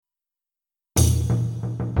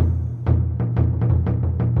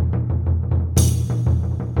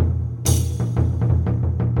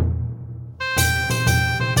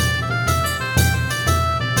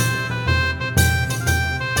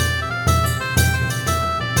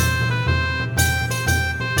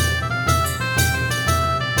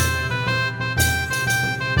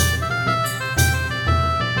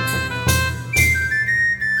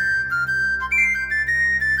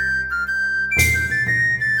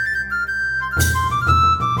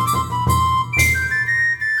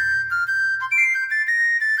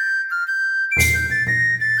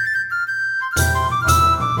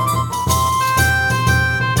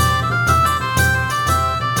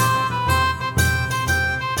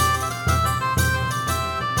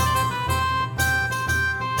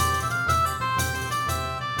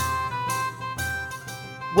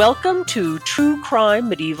Welcome to True Crime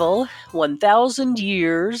Medieval, 1,000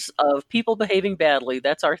 Years of People Behaving Badly.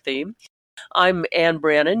 That's our theme. I'm Anne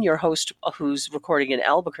Brannon, your host who's recording in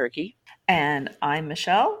Albuquerque. And I'm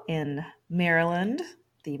Michelle in Maryland,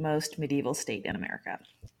 the most medieval state in America.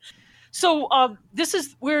 So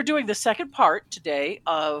we're doing the second part today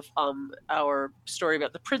of our story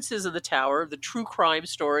about the princes in the tower, the true crime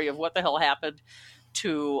story of what the hell happened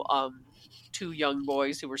to two young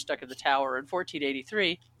boys who were stuck in the tower in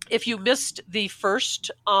 1483. If you missed the first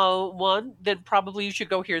one, then probably you should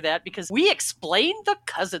go hear that, because we explained the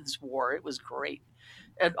Cousins' War. It was great.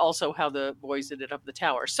 And also how the boys ended up in the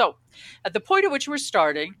tower. So at the point at which we're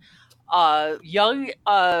starting, young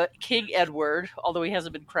King Edward, although he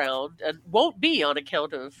hasn't been crowned and won't be on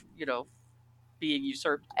account of, being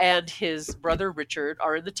usurped, and his brother Richard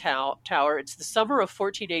are in the tower. It's the summer of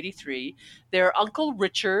 1483. Their uncle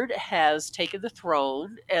Richard has taken the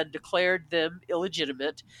throne and declared them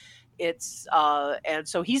illegitimate. And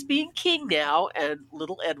so he's being king now, and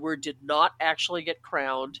little Edward did not actually get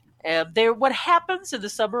crowned. And what happens in the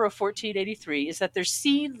summer of 1483 is that they're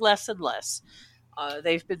seen less and less.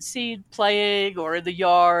 They've been seen playing or in the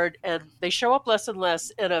yard, and they show up less and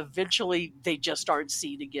less, and eventually they just aren't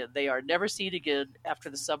seen again. They are never seen again after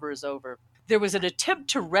the summer is over. There was an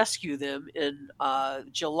attempt to rescue them in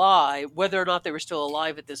July. Whether or not they were still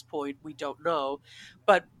alive at this point, we don't know.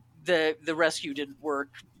 But the rescue didn't work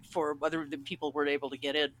for whether the people weren't able to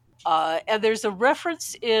get in. And there's a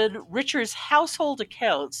reference in Richard's household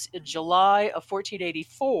accounts in July of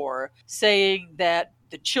 1484 saying that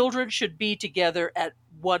the children should be together at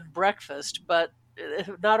one breakfast. But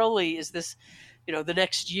not only is this, the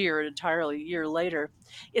next year, an entirely year later,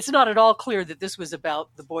 it's not at all clear that this was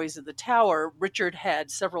about the boys in the tower. Richard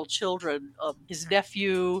had several children. His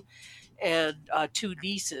nephew and two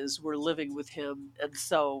nieces were living with him. And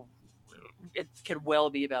so it can well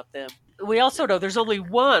be about them. We also know there's only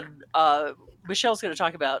one. Michelle's going to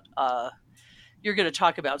talk about. You're going to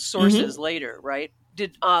talk about sources later, right? Do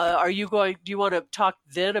you want to talk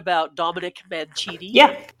then about Dominic Mancini?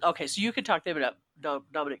 Yeah. Okay, so you can talk then about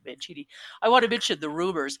Dominic Mancini. I want to mention the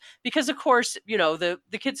rumors because, of course, the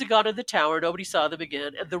kids had gone in the tower, nobody saw them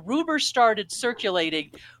again, and the rumors started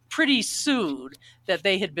circulating pretty soon that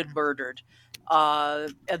they had been murdered.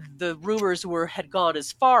 And the rumors had gone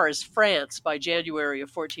as far as France by January of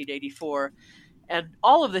 1484. And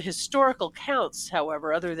all of the historical counts,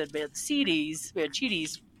 however, other than Mancini's,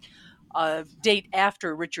 date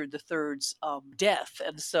after Richard III's death,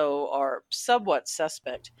 and so are somewhat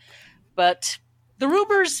suspect. But the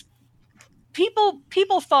rumors,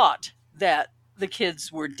 people thought that the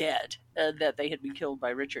kids were dead and that they had been killed by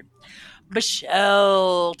Richard.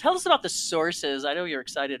 Michelle, tell us about the sources. I know you're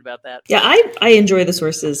excited about that. Yeah, I enjoy the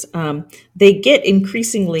sources. They get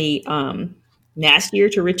increasingly nastier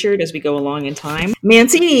to Richard as we go along in time.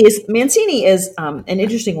 Mancini is an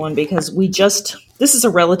interesting one because this is a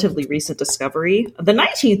relatively recent discovery. The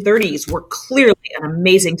 1930s were clearly an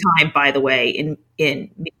amazing time, by the way, in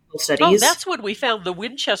medieval studies. Oh, that's when we found the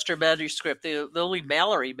Winchester manuscript, the only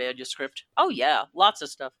Mallory manuscript. Oh yeah, lots of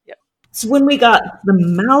stuff. Yeah. So when we got the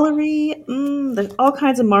Mallory, there's all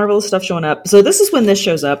kinds of marvelous stuff showing up. So this is when this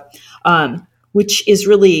shows up, which is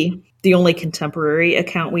really the only contemporary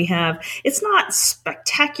account we have. It's not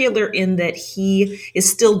spectacular in that he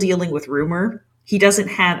is still dealing with rumor. He doesn't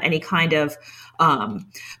have any kind of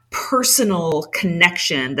personal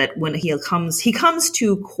connection that when he comes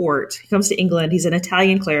to court, he comes to England. He's an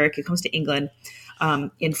Italian cleric. He comes to England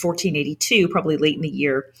in 1482, probably late in the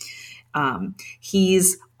year.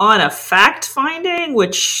 He's on a fact-finding,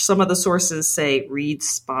 which some of the sources say read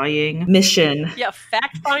spying mission. Yeah,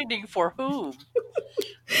 fact-finding for whom?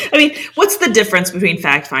 I mean, what's the difference between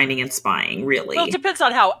fact-finding and spying, really? Well, it depends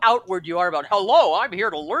on how outward you are about, hello, I'm here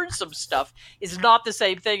to learn some stuff, is not the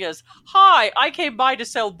same thing as, hi, I came by to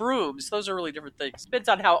sell brooms. Those are really different things. Depends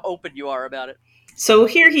on how open you are about it. So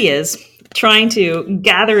here he is trying to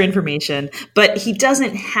gather information, but he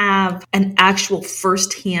doesn't have an actual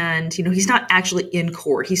firsthand, he's not actually in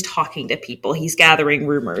court. He's talking to people. He's gathering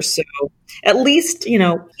rumors. So at least,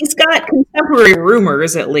 he's got contemporary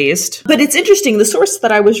rumors at least. But it's interesting. The source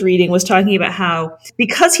that I was reading was talking about how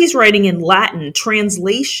because he's writing in Latin,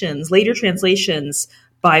 later translations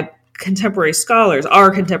by our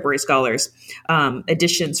contemporary scholars,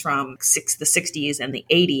 editions from the 60s and the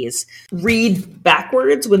 80s, read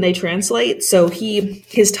backwards when they translate. So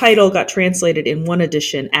his title got translated in one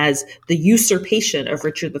edition as The Usurpation of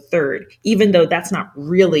Richard III, even though that's not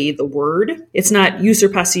really the word. It's not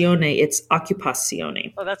usurpazione, it's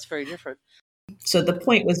occupazione. Oh, that's very different. So the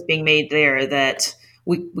point was being made there that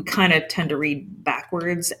we kind of tend to read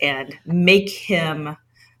backwards and make him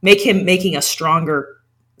making a stronger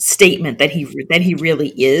statement than he really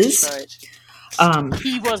is. Right.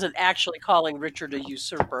 He wasn't actually calling Richard a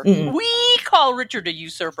usurper. Mm-mm. We call Richard a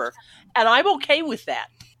usurper, and I'm okay with that.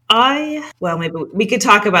 Maybe we could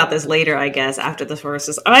talk about this later, I guess, after the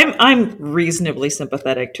sources. I'm reasonably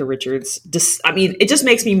sympathetic to Richard's. It just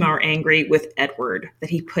makes me more angry with Edward that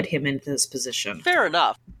he put him into this position. Fair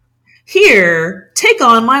enough. Here, take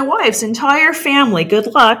on my wife's entire family. Good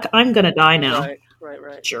luck. I'm gonna die now.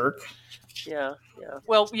 Right. Jerk. Yeah.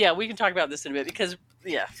 Well, yeah, we can talk about this in a bit because,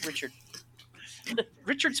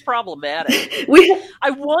 Richard's problematic. I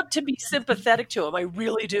want to be sympathetic to him. I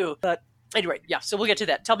really do, but. Anyway, so we'll get to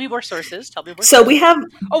that. Tell me more sources. So we have...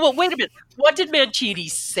 Oh, well, wait a minute. What did Mancini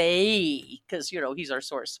say? Because, he's our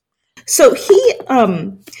source. So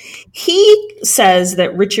he says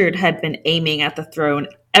that Richard had been aiming at the throne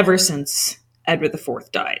ever since Edward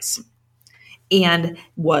IV dies. And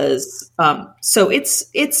was... so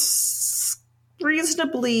it's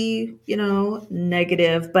reasonably,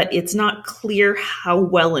 negative, but it's not clear how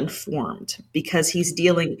well informed because he's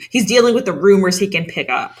dealing with the rumors he can pick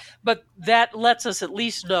up. But that lets us at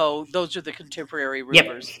least know those are the contemporary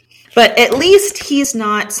rumors. Yep. But at least he's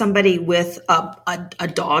not somebody with a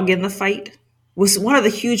dog in the fight. Was one of the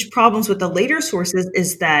huge problems with the later sources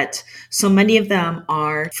is that so many of them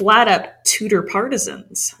are flat up Tudor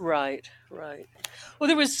partisans. Right.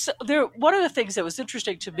 Well, one of the things that was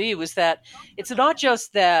interesting to me was that it's not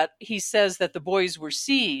just that he says that the boys were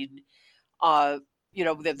seen, that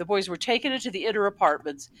the boys were taken into the inner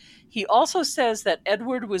apartments. He also says that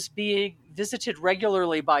Edward was being visited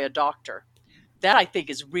regularly by a doctor. That I think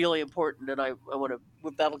is really important, and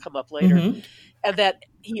that'll come up later. Mm-hmm. And that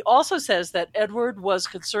he also says that Edward was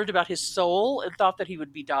concerned about his soul and thought that he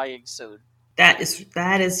would be dying soon. That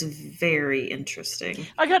is very interesting.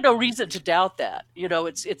 I got no reason to doubt that.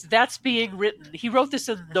 That's being written. He wrote this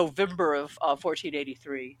in November of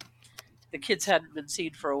 1483. The kids hadn't been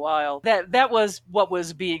seen for a while. That was what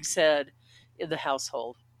was being said in the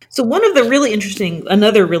household. So another really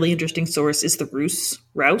interesting source is the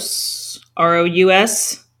Rouse,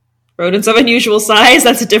 R-O-U-S, rodents of unusual size.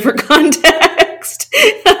 That's a different context.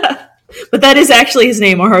 But that is actually his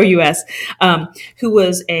name, R-O-U-S, who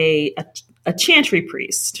was a chantry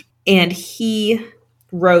priest. And he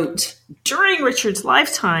wrote, during Richard's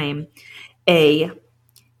lifetime, a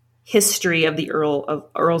history of the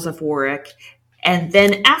Earls of Warwick. And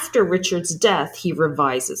then after Richard's death, he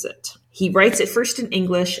revises it. He writes it first in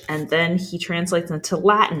English, and then he translates it into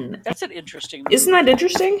Latin. That's an interesting... Isn't that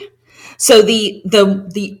interesting? So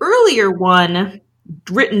the earlier one,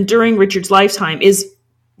 written during Richard's lifetime, is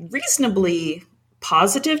reasonably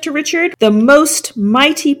positive to Richard. The most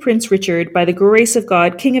mighty Prince Richard, by the grace of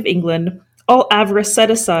God, King of England, all avarice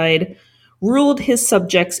set aside, ruled his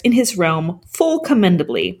subjects in his realm full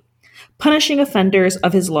commendably, punishing offenders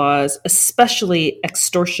of his laws, especially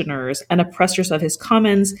extortioners and oppressors of his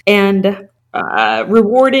commons, and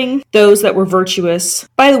rewarding those that were virtuous.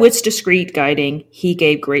 By the wits discreet guiding, he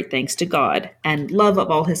gave great thanks to God, and love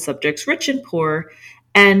of all his subjects, rich and poor,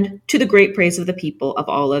 and to the great praise of the people of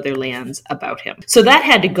all other lands about him. So that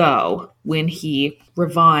had to go when he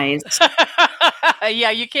revised.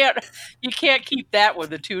 Yeah, you can't keep that when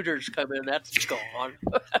the Tudors come in. That's gone.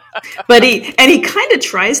 But he kind of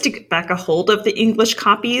tries to get back a hold of the English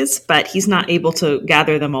copies, but he's not able to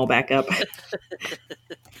gather them all back up.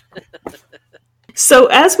 So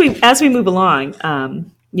as we move along,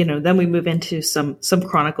 then we move into some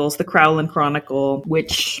chronicles, the Crowland Chronicle,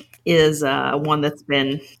 which is one that's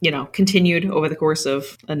been, continued over the course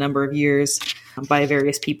of a number of years by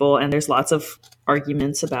various people. And there's lots of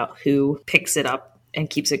arguments about who picks it up and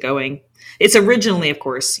keeps it going. It's originally, of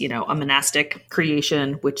course, a monastic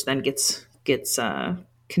creation, which then gets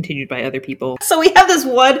continued by other people. So we have this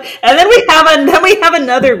one, and then we have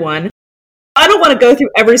another one. I don't want to go through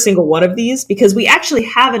every single one of these because we actually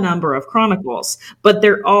have a number of chronicles, but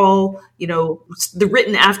they're all, they're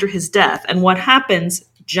written after his death. And what happens,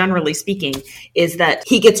 generally speaking, is that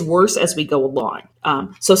he gets worse as we go along.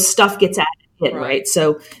 So stuff gets added in, right?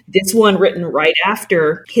 So this one written right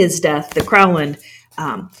after his death, the Crowland,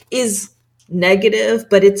 is negative,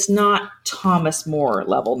 but it's not Thomas More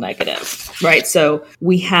level negative, right? So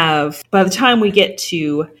we have, by the time we get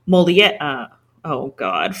to Moliette,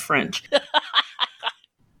 French.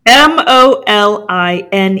 Molinet.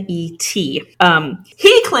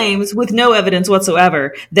 He claims, with no evidence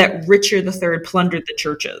whatsoever, that Richard III plundered the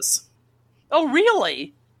churches. Oh,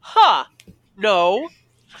 really? Huh. No.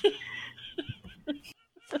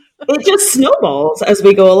 It just snowballs as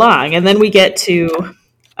we go along, and then we get to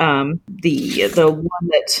the one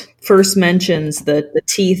that first mentions the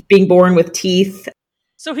teeth, being born with teeth.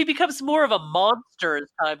 So he becomes more of a monster as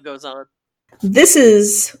time goes on. This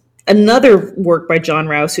is another work by John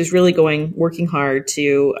Rouse, who's really working hard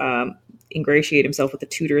to ingratiate himself with the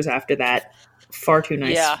Tudors after that far too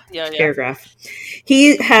nice paragraph.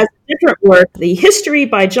 He has different work. The History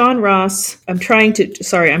by John Ross. I'm trying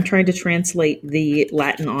to translate the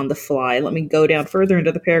Latin on the fly. Let me go down further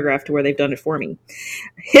into the paragraph to where they've done it for me.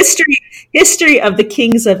 History of the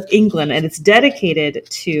Kings of England, and it's dedicated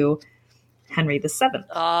to Henry VII.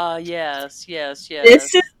 Yes.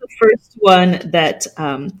 This is the first one that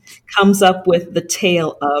comes up with the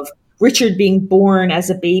tale of Richard being born as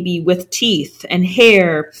a baby with teeth and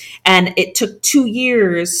hair, and it took 2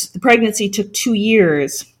 years. The pregnancy took 2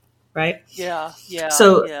 years, right? Yeah.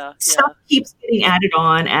 So stuff keeps getting added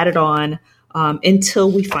on,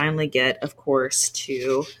 until we finally get, of course,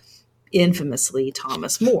 to infamously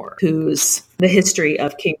Thomas More, whose The History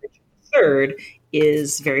of King Richard III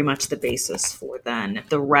is very much the basis for then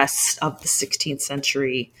the rest of the 16th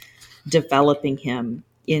century, developing him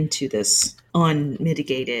into this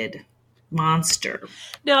unmitigated monster.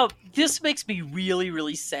 Now, this makes me really,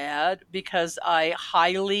 really sad because I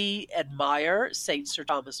highly admire St. Sir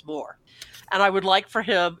Thomas More. And I would like for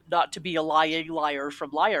him not to be a lying liar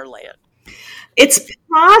from Liarland. It's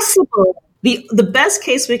possible. The best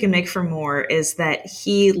case we can make for More is that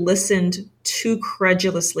he listened too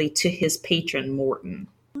credulously to his patron, Morton.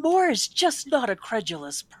 More is just not a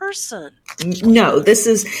credulous person. No,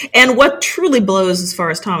 and what truly blows as far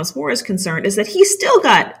as Thomas More is concerned is that he still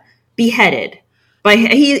got beheaded.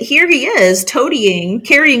 Here he is toadying,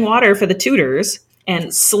 carrying water for the Tudors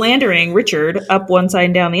and slandering Richard up one side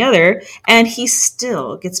and down the other, and he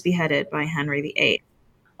still gets beheaded by Henry VIII.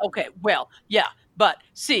 Okay, well, yeah. But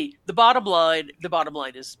see, the bottom line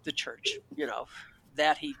is the church.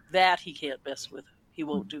 That he can't mess with. He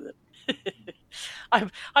won't do it.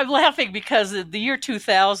 I'm laughing because in the year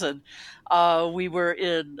 2000, we were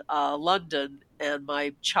in London, and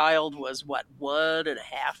my child was 1.5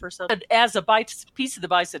 or something. And as a piece of the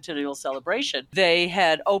bicentennial celebration, they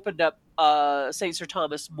had opened up St. Sir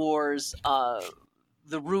Thomas More's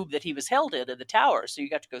the room that he was held in the tower. So you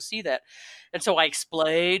got to go see that. And so I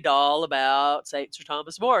explained all about St. Sir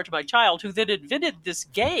Thomas More to my child, who then invented this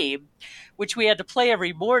game, which we had to play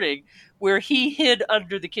every morning, where he hid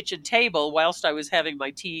under the kitchen table whilst I was having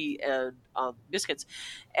my tea and biscuits,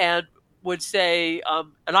 and would say,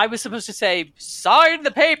 and I was supposed to say, sign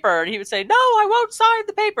the paper. And he would say, no, I won't sign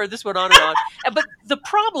the paper. This went on and on. But the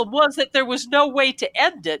problem was that there was no way to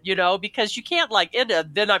end it, because you can't end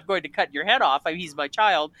it, then I'm going to cut your head off. I mean, he's my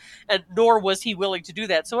child. And nor was he willing to do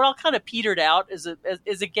that. So it all kind of petered out as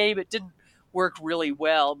a game. It didn't work really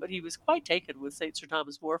well, but he was quite taken with St. Sir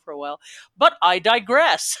Thomas More for a while. But I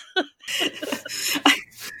digress.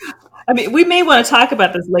 I mean, we may want to talk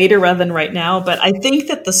about this later rather than right now, but I think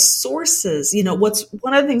that the sources, what's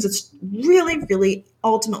one of the things that's really, really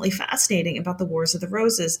ultimately fascinating about the Wars of the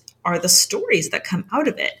Roses are the stories that come out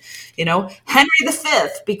of it. Henry V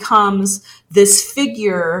becomes this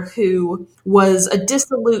figure who was a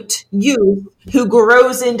dissolute youth who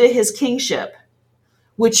grows into his kingship,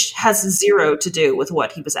 which has zero to do with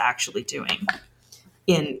what he was actually doing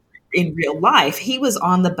in real life. He was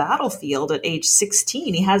on the battlefield at age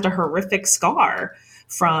 16. He has a horrific scar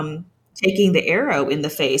from taking the arrow in the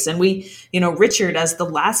face. And Richard, as the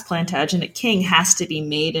last Plantagenet king, has to be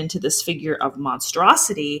made into this figure of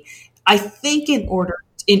monstrosity, I think in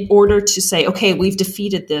order to say, okay, we've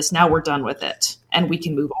defeated this, now we're done with it, and we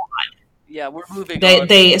can move on. Yeah, we're moving on.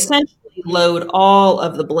 They essentially load all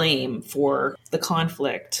of the blame for the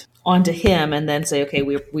conflict onto him and then say, okay,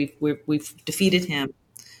 we've defeated him.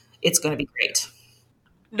 It's going to be great.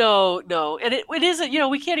 No. And it isn't,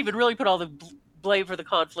 we can't even really put all the blame for the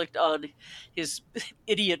conflict on his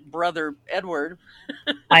idiot brother, Edward.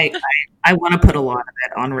 I want to put a lot of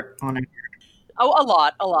it on him. Oh,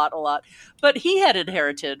 a lot. But he had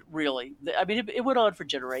inherited, really. I mean, it went on for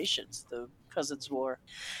generations, the Cousins' War.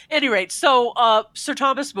 At any rate, so Sir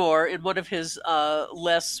Thomas More, in one of his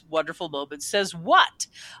less wonderful moments, says what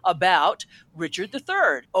about Richard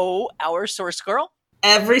III? Oh, our source girl?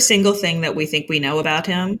 Every single thing that we think we know about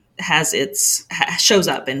him shows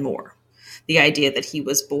up in More. The idea that he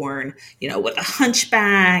was born, with a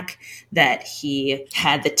hunchback, that he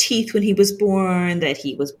had the teeth when he was born, that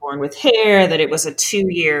he was born with hair, that it was a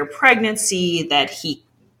 2-year pregnancy, that he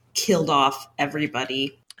killed off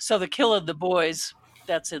everybody. So the killing the boys,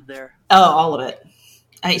 that's in there. Oh, all of it.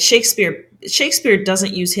 Shakespeare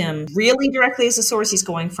doesn't use him really directly as a source. He's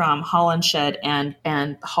going from Holinshed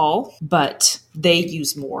and Hall, but they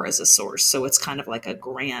use More as a source. So it's kind of like a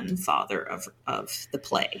grandfather of the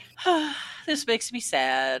play. This makes me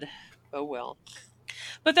sad. Oh, well.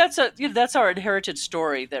 But that's our inherited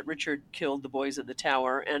story that Richard killed the boys in the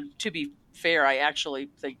tower. And to be fair, I actually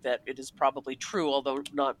think that it is probably true, although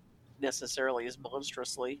not necessarily as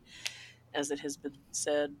monstrously as it has been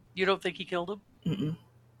said. You don't think he killed them?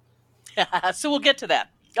 Mm-mm. So we'll get to that.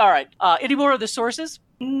 All right. Any more of the sources?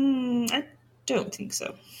 I don't think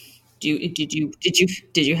so. Did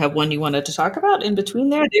you have one you wanted to talk about in between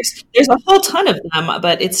there? There's a whole ton of them,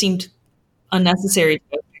 but it seemed unnecessary.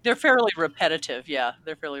 They're fairly repetitive. Yeah,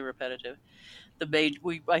 they're fairly repetitive.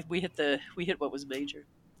 We hit what was major.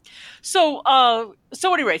 So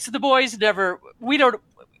anyway, so the boys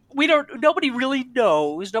nobody really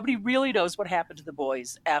knows what happened to the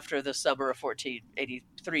boys after the summer of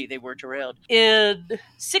 1483. They weren't around. In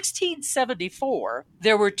 1674,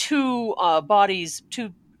 there were two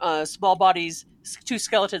small bodies, two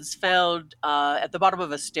skeletons found at the bottom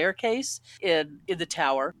of a staircase in the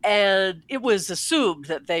tower, and it was assumed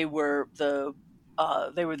that they were the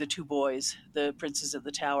two boys, the princes in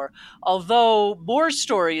the tower. Although Moore's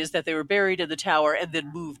story is that they were buried in the tower and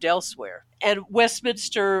then moved elsewhere. And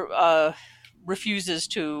Westminster refuses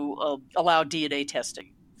to allow DNA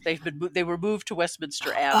testing. They were moved to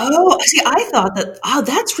Westminster Abbey. Oh, see, I thought that. Oh,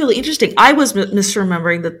 that's really interesting. I was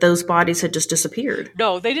misremembering that those bodies had just disappeared.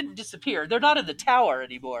 No, they didn't disappear. They're not in the tower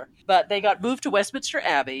anymore. But they got moved to Westminster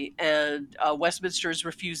Abbey, and Westminster is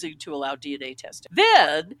refusing to allow DNA testing.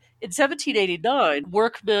 Then, in 1789,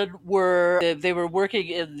 workmen were working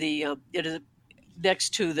in the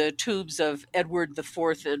next to the tombs of Edward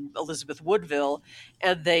IV and Elizabeth Woodville,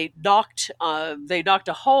 and they knocked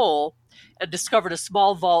a hole and discovered a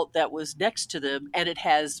small vault that was next to them, and it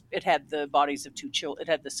had the bodies of two children.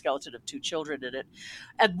 It had the skeleton of two children in it,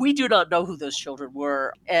 and we do not know who those children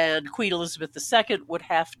were. And Queen Elizabeth II would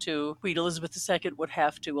have to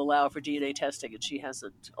allow for DNA testing, and she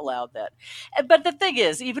hasn't allowed that. But the thing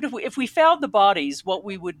is, even if we found the bodies, what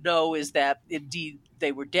we would know is that indeed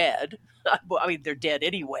they were dead. I mean, they're dead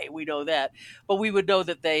anyway. We know that, but we would know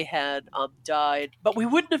that they had died. But we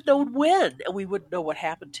wouldn't have known when, and we wouldn't know what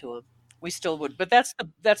happened to them. We still would, but that's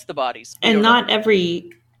the bodies. And not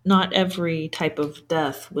every type of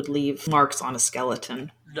death would leave marks on a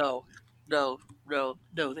skeleton. No,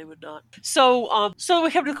 they would not. So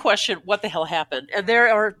we come to the question: what the hell happened? And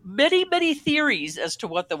there are many theories as to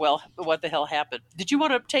what the hell happened. Did you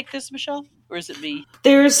want to take this, Michelle, or is it me?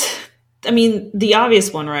 The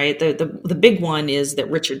obvious one, right? The big one is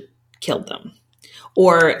that Richard killed them,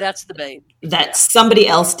 or that's the main. That somebody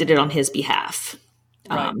else did it on his behalf.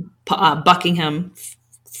 Right. Buckingham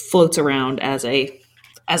floats around as a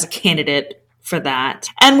candidate for that,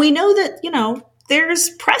 and we know that there's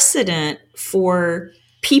precedent for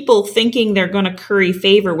people thinking they're going to curry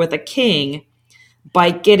favor with a king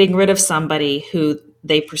by getting rid of somebody who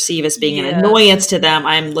they perceive as being an annoyance to them.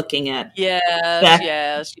 I'm looking at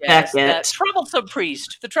yes. That troublesome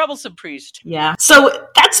priest. The troublesome priest. Yeah. So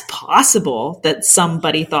that's possible that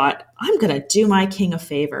somebody thought, I'm going to do my king a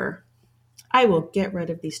favor. I will get rid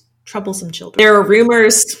of these troublesome children. There are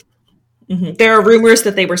rumors. There are rumors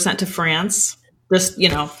that they were sent to France, just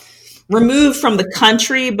removed from the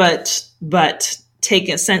country, but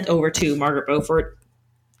sent over to Margaret Beaufort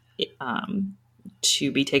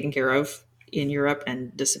to be taken care of in Europe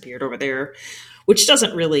and disappeared over there, which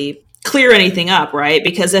doesn't really clear anything up, right?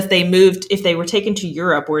 Because if they were taken to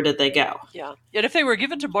Europe, where did they go? Yeah. And if they were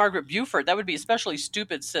given to Margaret Beaufort, that would be especially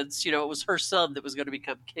stupid since, it was her son that was going to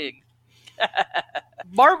become king.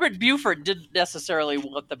 Margaret Beaufort didn't necessarily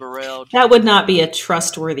want them around. That would not be a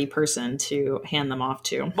trustworthy person to hand them off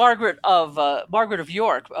to. Margaret of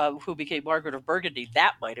York, who became Margaret of Burgundy,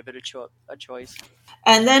 that might have been a choice.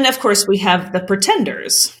 And then, of course, we have the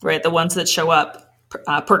pretenders, right? The ones that show up,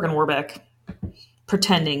 Perkin Warbeck,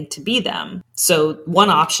 pretending to be them. So one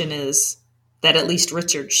option is that at least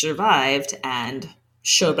Richard survived and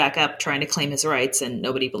showed back up trying to claim his rights, and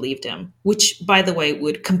nobody believed him, which, by the way,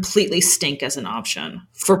 would completely stink as an option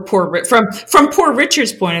for from poor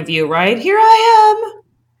Richard's point of view, right? Here I am.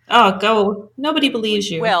 Oh, go. Nobody believes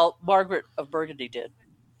you. Well, Margaret of Burgundy did.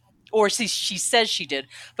 Or she says she did.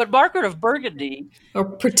 But Margaret of Burgundy,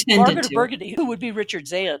 Burgundy, who would be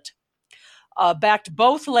Richard's aunt, backed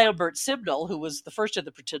both Lambert Simnel, who was the first of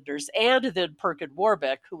the pretenders, and then Perkin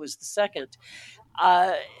Warbeck, who was the second,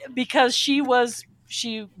 because she was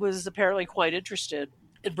apparently quite interested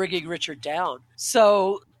in bringing Richard down.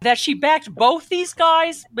 So that she backed both these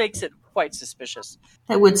guys makes it quite suspicious.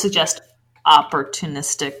 That would suggest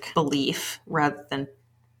opportunistic belief rather than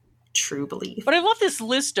true belief. But I love this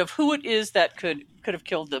list of who it is that could have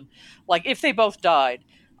killed them. Like if they both died,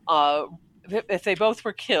 if they both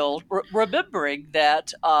were killed, remembering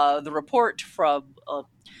that the report from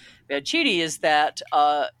Mancini is that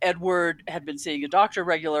Edward had been seeing a doctor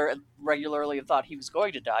regularly and thought he was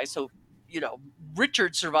going to die. So,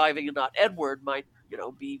 Richard surviving and not Edward might,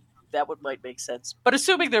 be that might make sense. But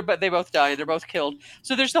assuming they both die and they're both killed,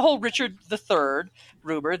 so there's the whole Richard III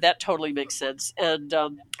rumor that totally makes sense. And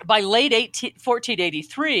by late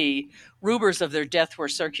 1483, rumors of their death were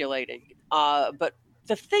circulating. But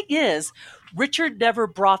the thing is, Richard never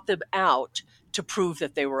brought them out to prove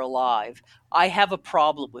that they were alive. I have a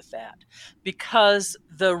problem with that because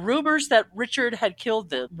the rumors that Richard had killed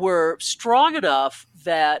them were strong enough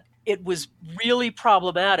that it was really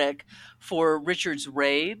problematic for Richard's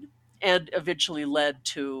reign and eventually led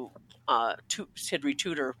to Henry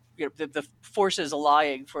Tudor, the forces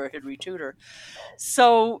allying for Henry Tudor.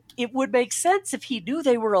 So it would make sense if he knew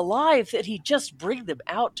they were alive that he'd just bring them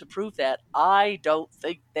out to prove that. I don't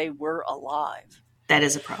think they were alive. That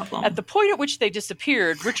is a problem. At the point at which they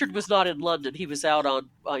disappeared, Richard was not in London. He was out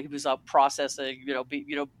processing,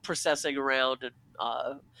 processing around and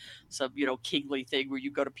some kingly thing where you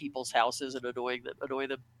go to people's houses and annoy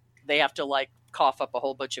them. They have to cough up a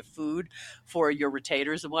whole bunch of food for your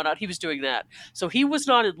retainers and whatnot. He was doing that. So he was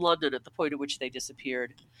not in London at the point at which they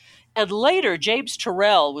disappeared. And later, James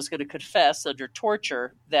Tyrrell was going to confess under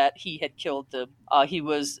torture that he had killed them.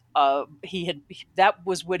 That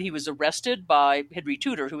was when he was arrested by Henry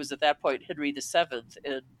Tudor, who was at that point Henry VII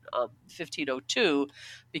in 1502,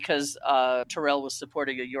 because Tyrrell was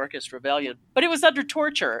supporting a Yorkist rebellion. But it was under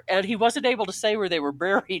torture, and he wasn't able to say where they were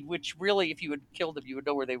buried, which really, if you had killed them, you would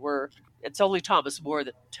know where they were. It's only Thomas More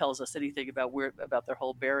that tells us anything about their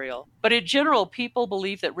whole burial. But in general, people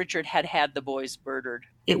believe that Richard had the boys murdered.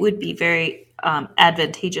 It would be very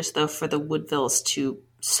advantageous, though, for the Woodvilles to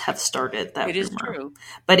have started that. It is true,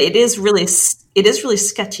 but it is really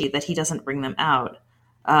sketchy that he doesn't bring them out,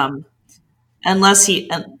 unless he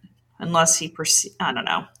I don't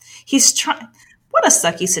know. He's trying. What a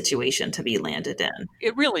sucky situation to be landed in.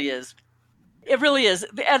 It really is. It really is,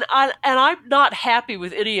 and I'm not happy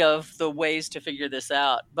with any of the ways to figure this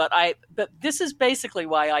out. But this is basically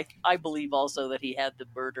why I believe also that he had them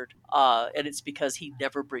murdered, and it's because he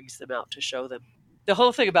never brings them out to show them. The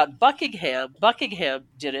whole thing about Buckingham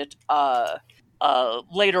did it.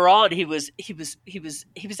 Later on, he was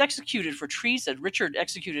executed for treason. Richard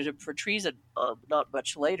executed him for treason not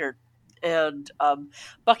much later. And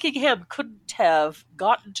Buckingham couldn't have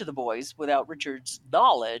gotten to the boys without Richard's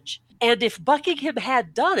knowledge. And if Buckingham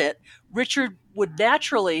had done it, Richard would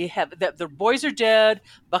naturally have that the boys are dead.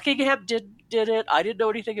 Buckingham did it. I didn't know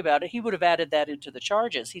anything about it. He would have added that into the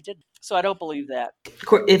charges. He didn't. So I don't believe that.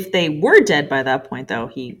 If they were dead by that point, though,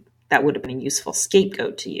 that would have been a useful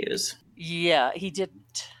scapegoat to use. Yeah, he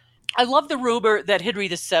didn't. I love the rumor that Henry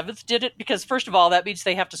VII did it because, first of all, that means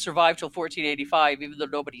they have to survive till 1485, even though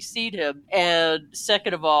nobody's seen him. And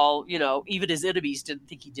second of all, even his enemies didn't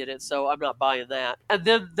think he did it, so I'm not buying that. And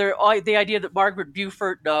then the idea that Margaret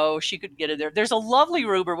Beaufort, no, she couldn't get in there. There's a lovely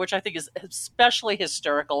rumor, which I think is especially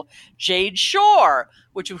hysterical. Jane Shore,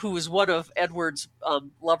 who was one of Edward's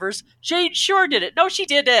lovers. Jane Shore did it. No, she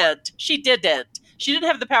didn't. She didn't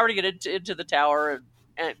have the power to get into the tower and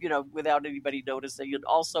without anybody noticing. And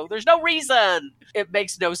also, there's no reason. It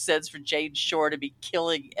makes no sense for Jane Shore to be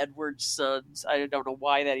killing Edward's sons. I don't know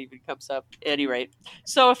why that even comes up. At any rate,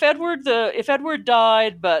 so if Edward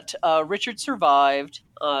died, but Richard survived,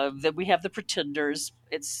 then we have the Pretenders.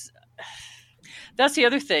 That's the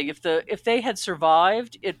other thing. If they had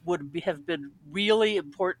survived, it would have been really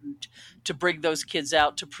important to bring those kids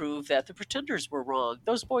out to prove that the Pretenders were wrong.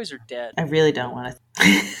 Those boys are dead. I really don't want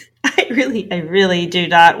to. I really do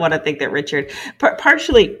not want to think that Richard.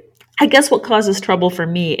 Partially, I guess what causes trouble for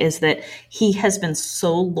me is that he has been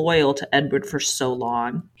so loyal to Edward for so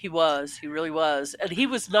long. He really was. And he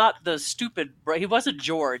was not the stupid, he wasn't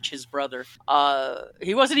George, his brother.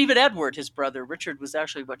 He wasn't even Edward, his brother. Richard was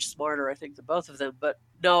actually much smarter, I think, than both of them. But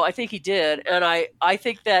no, I think he did. And I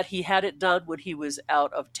think that he had it done when he was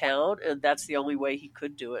out of town, and that's the only way he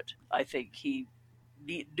could do it. I think he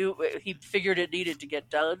figured it needed to get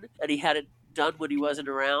done, and he had it done when he wasn't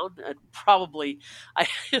around. And probably,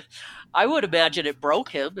 I would imagine it broke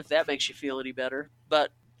him, if that makes you feel any better. But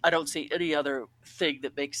I don't see any other thing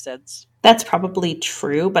that makes sense. That's probably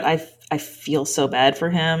true, but I feel so bad for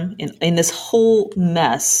him in this whole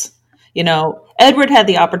mess. Edward had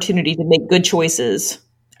the opportunity to make good choices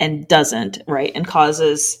and doesn't, right? And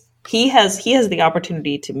he has the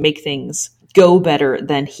opportunity to make things go better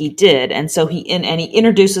than he did. And so he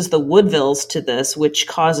introduces the Woodvilles to this, which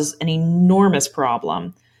causes an enormous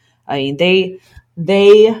problem. I mean,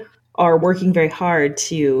 they are working very hard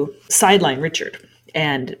to sideline Richard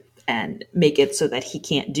and make it so that he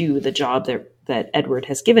can't do the job that Edward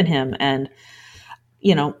has given him, and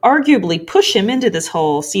arguably push him into this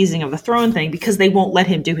whole seizing of the throne thing because they won't let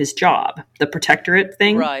him do his job, the protectorate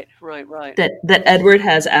thing. Right. That Edward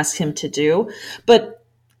has asked him to do. But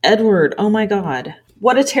Edward, oh my God,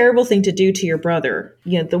 what a terrible thing to do to your brother.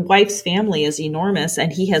 The wife's family is enormous,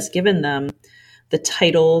 and he has given them the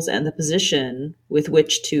titles and the position with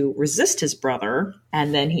which to resist his brother.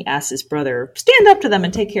 And then he asks his brother, stand up to them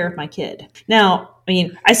and take care of my kid. Now,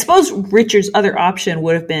 I suppose Richard's other option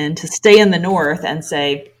would have been to stay in the north and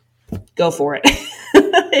say, go for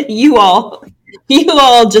it. you all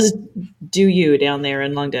just do you down there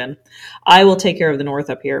in London. I will take care of the north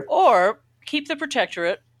up here. Or keep the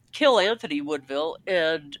protectorate, kill Anthony Woodville,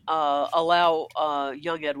 and allow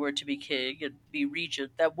young Edward to be king and be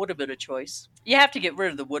regent. That would have been a choice. You have to get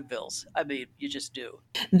rid of the Woodvilles. You just do.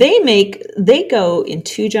 They go in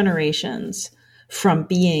 2 generations from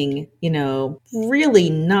being, really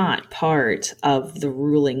not part of the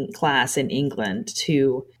ruling class in England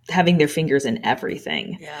to having their fingers in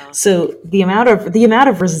everything. Yeah. So the amount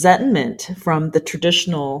of resentment from the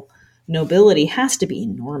traditional nobility has to be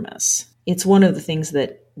enormous. It's one of the things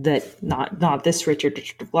that not this Richard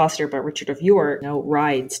of Gloucester, but Richard of York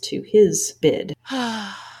rides to his bid.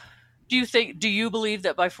 Do you believe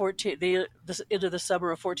that by the end of the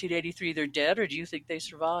summer of 1483 they're dead, or do you think they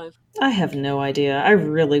survive? I have no idea. I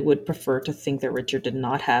really would prefer to think that Richard did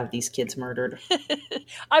not have these kids murdered.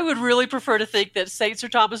 I would really prefer to think that St. Sir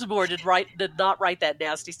Thomas More did not write that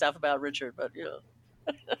nasty stuff about Richard, but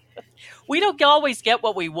we don't always get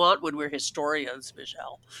what we want when we're historians,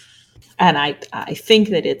 Michelle. And I think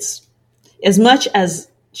that it's, as much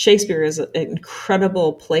as Shakespeare is an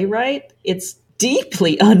incredible playwright, it's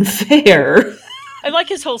deeply unfair. I like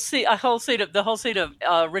his whole scene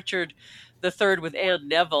of Richard III with Anne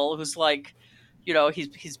Neville, who's like,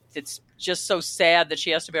 it's just so sad that she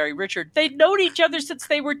has to marry Richard. They'd known each other since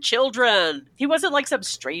they were children. He wasn't like some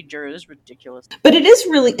stranger. It was ridiculous. But it is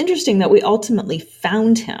really interesting that we ultimately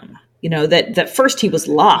found him. That first he was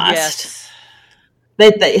lost. Yes.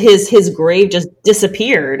 That his grave just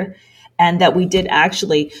disappeared. And that we did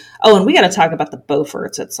actually... Oh, and we got to talk about the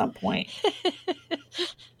Beauforts at some point.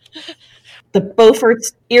 The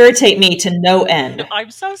Beauforts irritate me to no end.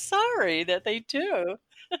 I'm so sorry that they do.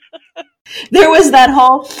 There was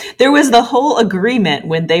the whole agreement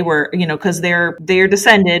when they were, because they're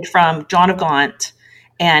descended from John of Gaunt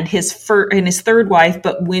and his third wife,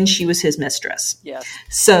 but when she was his mistress. Yes.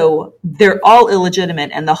 So they're all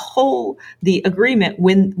illegitimate, and the agreement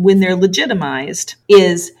when they're legitimized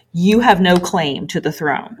is you have no claim to the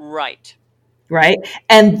throne. Right. Right?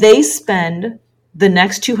 And they spend the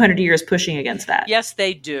next 200 years pushing against that. Yes,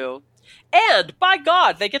 they do. And by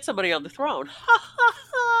God, they get somebody on the throne.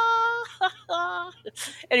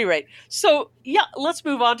 Anyway, so let's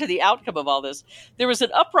move on to the outcome of all this. There was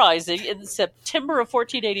an uprising in September of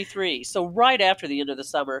 1483, so right after the end of the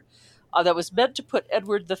summer, that was meant to put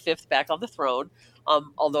Edward V back on the throne.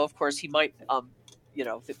 Although, of course, he might, we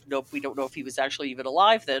don't know if he was actually even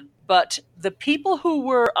alive then. But the people who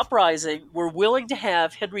were uprising were willing to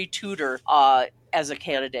have Henry Tudor as a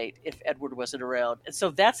candidate if Edward wasn't around. And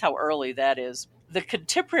so that's how early that is. The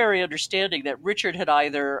contemporary understanding that Richard had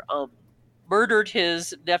either murdered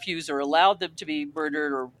his nephews or allowed them to be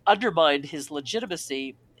murdered or undermined his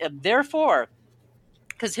legitimacy, and therefore,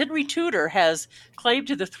 because Henry Tudor has claim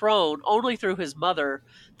to the throne only through his mother,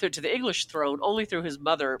 to the English throne only through his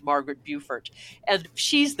mother, Margaret Beaufort. And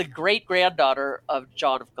she's the great-granddaughter of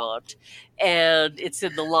John of Gaunt. And it's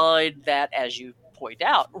in the line that, as you point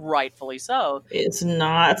out, rightfully so, it's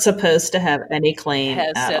not supposed to have any claim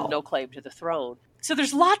has at said all. No claim to the throne. So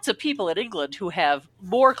there's lots of people in England who have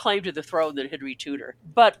more claim to the throne than Henry Tudor.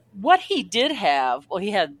 But what he did have,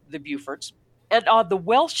 he had the Beauforts. And on the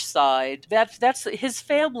Welsh side, that's his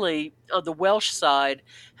family on the Welsh side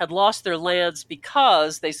had lost their lands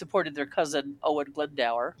because they supported their cousin Owen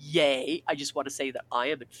Glendower. Yay. I just want to say that I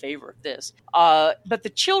am in favor of this. But the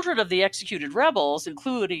children of the executed rebels,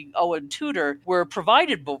 including Owen Tudor, were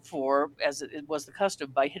provided for, as it was the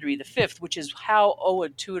custom, by Henry V, which is how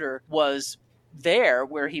Owen Tudor was there,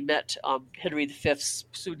 where he met Henry V's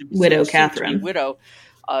widow, Catherine.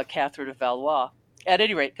 Catherine of Valois. At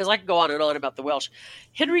any rate, because I can go on and on about the Welsh,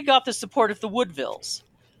 Henry got the support of the Woodvilles.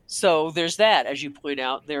 So there's that, as you point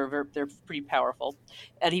out. They're pretty powerful.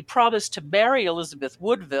 And he promised to marry Elizabeth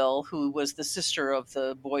Woodville, who was the sister of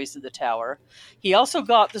the boys in the Tower. He also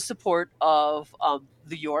got the support of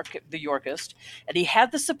the Yorkist, and he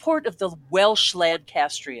had the support of the Welsh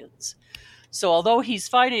Lancastrians. So although he's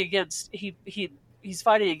fighting against he's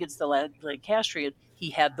fighting against the Lancastrian, he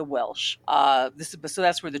had the Welsh. So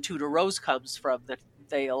that's where the Tudor Rose comes from. That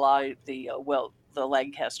they allied the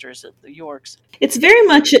Lancasters and the Yorks. It's very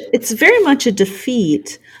much a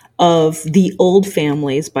defeat of the old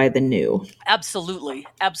families by the new. Absolutely,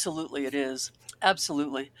 it is.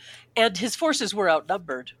 Absolutely. And his forces were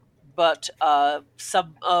outnumbered, but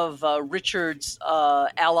some of Richard's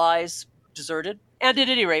allies deserted. And at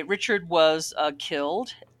any rate, Richard was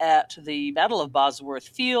killed at the Battle of Bosworth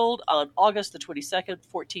Field on August the 22nd,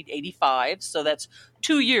 1485. So that's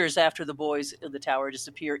 2 years after the boys in the tower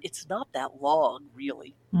disappear. It's not that long,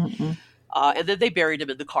 really. And then they buried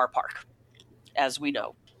him in the car park, as we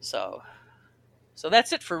know. So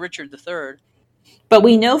that's it for Richard III. But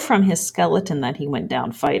we know from his skeleton that he went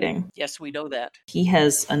down fighting. Yes, we know that. He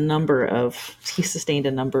sustained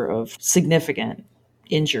a number of significant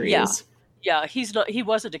injuries. Yeah, he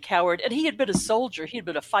wasn't a coward, and he had been a soldier. He had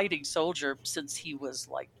been a fighting soldier since he was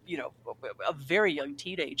a very young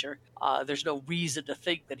teenager. There's no reason to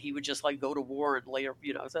think that he would just go to war and later,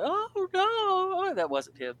 say, "Oh no," that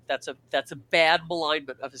wasn't him. That's a bad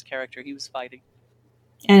malignment of his character. He was fighting.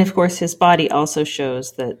 And of course, his body also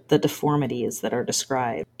shows that the deformities that are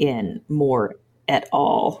described in More et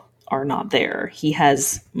al. Are not there. He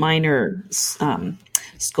has minor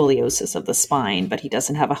scoliosis of the spine, but he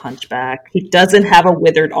doesn't have a hunchback. He doesn't have a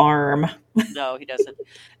withered arm. No, he doesn't.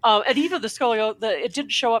 And even the scoliosis, it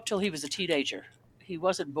didn't show up till he was a teenager. He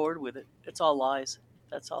wasn't born with it. It's all lies.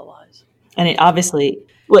 That's all lies. And it obviously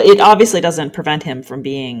doesn't prevent him from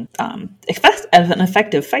being an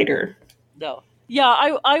effective fighter. No.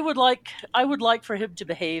 Yeah, I would like for him to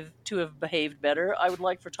have behaved better. I would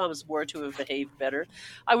like for Thomas More to have behaved better.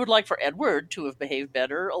 I would like for Edward to have behaved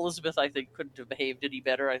better. Elizabeth, I think, couldn't have behaved any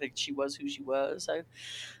better. I think she was who she was.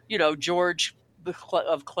 George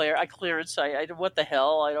of Clarence. What the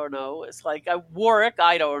hell? I don't know. It's like Warwick.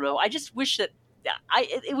 I don't know. I just wish that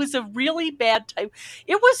it was a really bad time.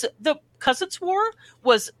 It was the Cousins' War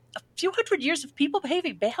was a few hundred years of people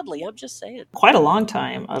behaving badly. I'm just saying. Quite a long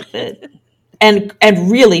time of it. And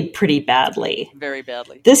really pretty badly. Very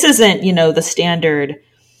badly. This isn't, the standard,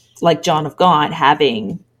 like John of Gaunt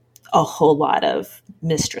having a whole lot of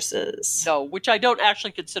mistresses. No, which I don't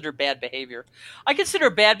actually consider bad behavior. I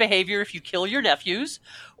consider bad behavior if you kill your nephews,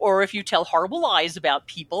 or if you tell horrible lies about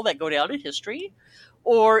people that go down in history,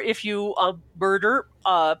 or if you murder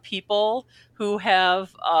people who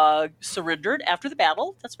have surrendered after the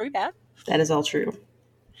battle. That's very bad. That is all true.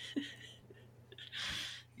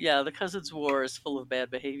 Yeah, the Cousins' War is full of bad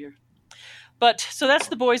behavior. But so that's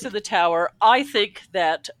the boys in the tower. I think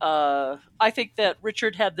that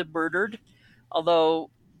Richard had them murdered, although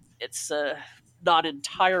it's not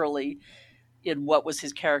entirely in what was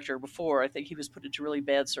his character before. I think he was put into really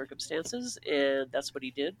bad circumstances, and that's what he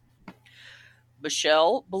did.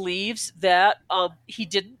 Michelle believes that he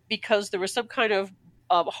didn't because there was some kind of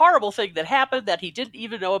horrible thing that happened that he didn't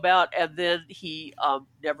even know about, and then he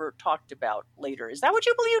never talked about later. Is that what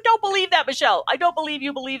you believe? You don't believe that, Michelle. I don't believe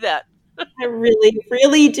you believe that. I really,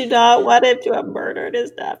 really do not want him to have murdered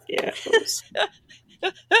his nephews.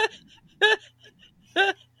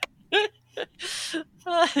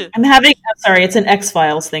 I'm sorry, it's an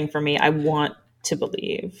X-Files thing for me. I want to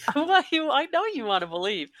believe. I know you want to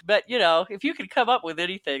believe, but if you can come up with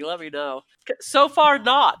anything, let me know. So far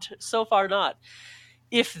not.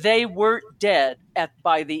 If they weren't dead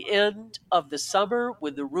by the end of the summer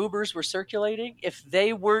when the rumors were circulating, if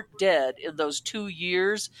they weren't dead in those 2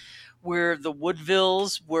 years where the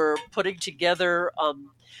Woodvilles were putting together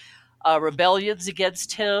rebellions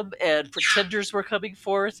against him and pretenders were coming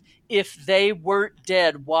forth, if they weren't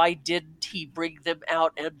dead, why didn't he bring them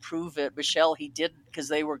out and prove it? Michelle, he didn't because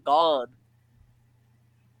they were gone.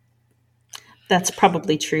 That's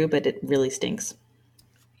probably true, but it really stinks.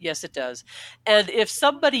 Yes, it does. And if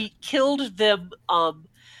somebody killed them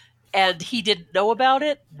and he didn't know about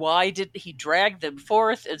it, why didn't he drag them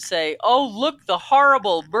forth and say, "Oh, look, the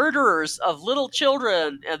horrible murderers of little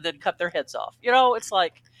children," and then cut their heads off? It's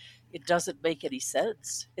like, it doesn't make any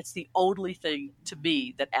sense. It's the only thing to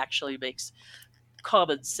me that actually makes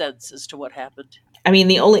common sense as to what happened. I mean,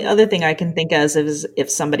 the only other thing I can think of is if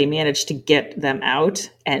somebody managed to get them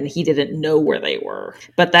out and he didn't know where they were.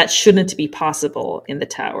 But that shouldn't be possible in the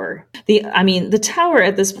tower. The tower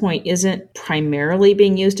at this point isn't primarily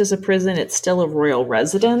being used as a prison. It's still a royal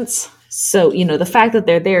residence. So, the fact that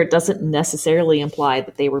they're there doesn't necessarily imply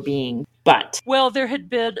that they were being but. Well, there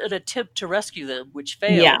had been an attempt to rescue them, which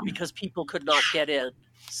failed because people could not get in.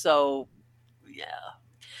 So, yeah.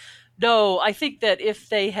 No, I think that if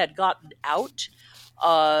they had gotten out,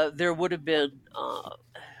 there would have been,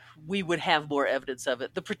 we would have more evidence of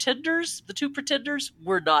it. The two pretenders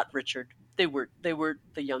were not Richard. They were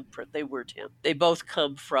the young prince. They weren't him. They both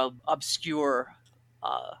come from obscure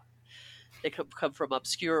They come from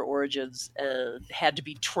obscure origins and had to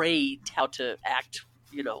be trained how to act,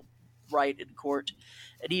 right in court.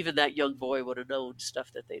 And even that young boy would have known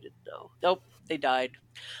stuff that they didn't know. Nope, they died.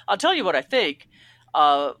 I'll tell you what I think.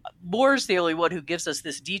 Moore's the only one who gives us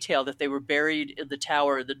this detail that they were buried in the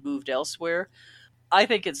tower and then moved elsewhere. I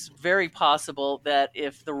think it's very possible that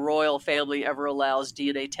if the royal family ever allows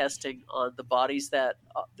DNA testing on the bodies that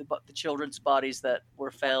the children's bodies that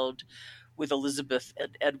were found with Elizabeth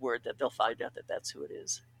and Edward, that they'll find out that that's who it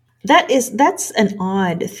is. That's an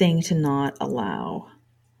odd thing to not allow.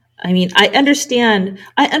 I mean, I understand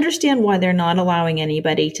why they're not allowing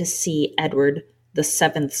anybody to see Edward the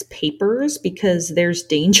Seventh's papers, because there's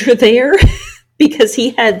danger there. Because he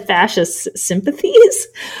had fascist sympathies.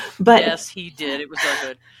 But yes, he did. It was not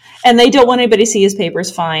good. And they don't want anybody to see his papers.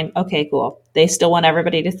 Fine. Okay, cool. They still want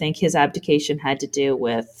everybody to think his abdication had to do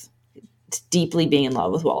with deeply being in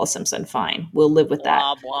love with Wallis Simpson. Fine. We'll live with that.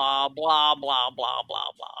 Blah, blah, blah, blah, blah,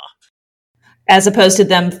 blah, blah. As opposed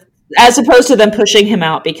to them pushing him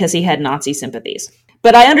out because he had Nazi sympathies.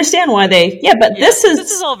 But I understand why this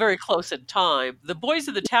is all very close in time. The boys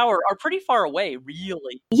in the tower are pretty far away,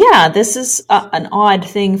 really. Yeah, this is an odd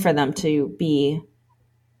thing for them to be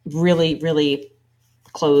really, really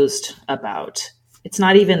closed about. It's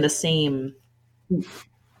not even the same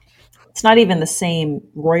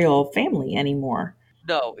royal family anymore.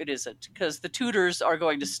 No, it isn't, because the Tudors are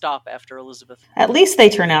going to stop after Elizabeth. At least they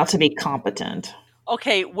turn out to be competent.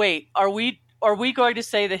 Okay, wait. Are we going to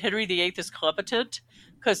say that Henry VIII is competent?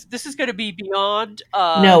 Because this is going to be beyond.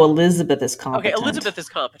 No, Elizabeth is competent. Okay, Elizabeth is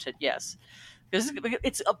competent. Yes,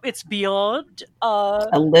 it's beyond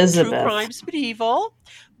Elizabeth. True crimes medieval,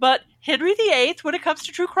 but Henry VIII. When it comes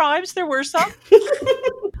to true crimes, there were some.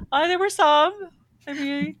 There were some. I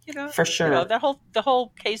mean, for sure. The whole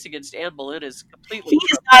case against Anne Boleyn is completely. He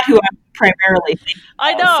is not who I'm primarily thinking of.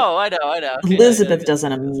 I know. Elizabeth does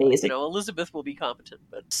an amazing. Elizabeth will be competent.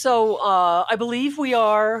 But so I believe we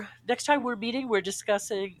are. Next time we're meeting, we're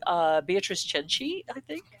discussing Beatrice Cenci. I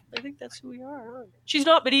think that's who we are. She's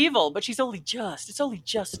not medieval, but it's only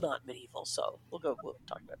just not medieval. So we'll talk about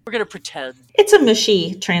it. We're going to pretend it's a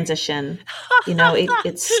mushy transition.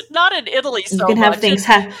 It's not in Italy. So you can have things.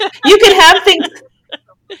 You can have things.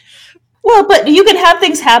 Well, but you can have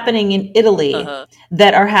things happening in Italy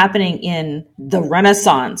that are happening in the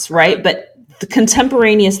Renaissance, right? But the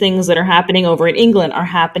contemporaneous things that are happening over in England are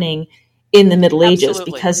happening in the Middle Ages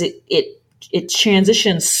because it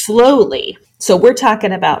transitions slowly. So we're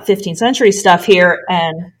talking about 15th century stuff here,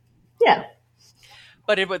 and yeah.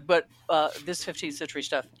 But this 15th century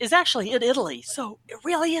stuff is actually in Italy, so it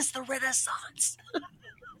really is the Renaissance.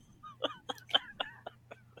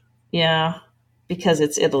 Yeah. Because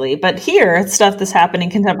it's Italy. But here, stuff that's happening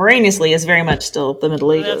contemporaneously is very much still the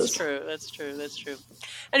Middle Ages. That's true.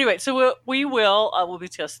 Anyway, so we'll be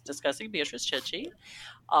discussing Beatrice Cenci.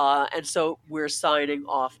 And so we're signing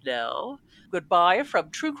off now. Goodbye from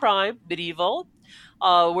True Crime Medieval,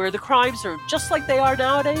 where the crimes are just like they are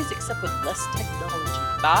nowadays, except with less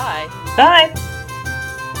technology. Bye. Bye.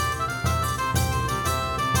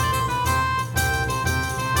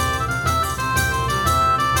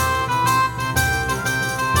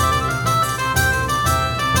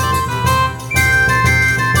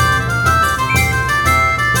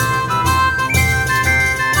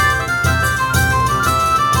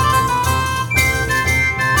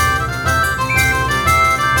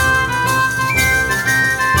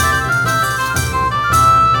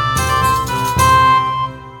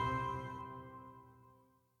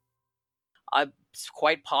 It's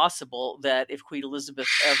quite possible that if Queen Elizabeth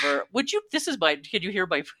ever can you hear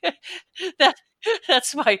my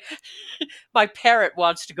that's my parrot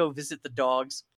wants to go visit the dogs.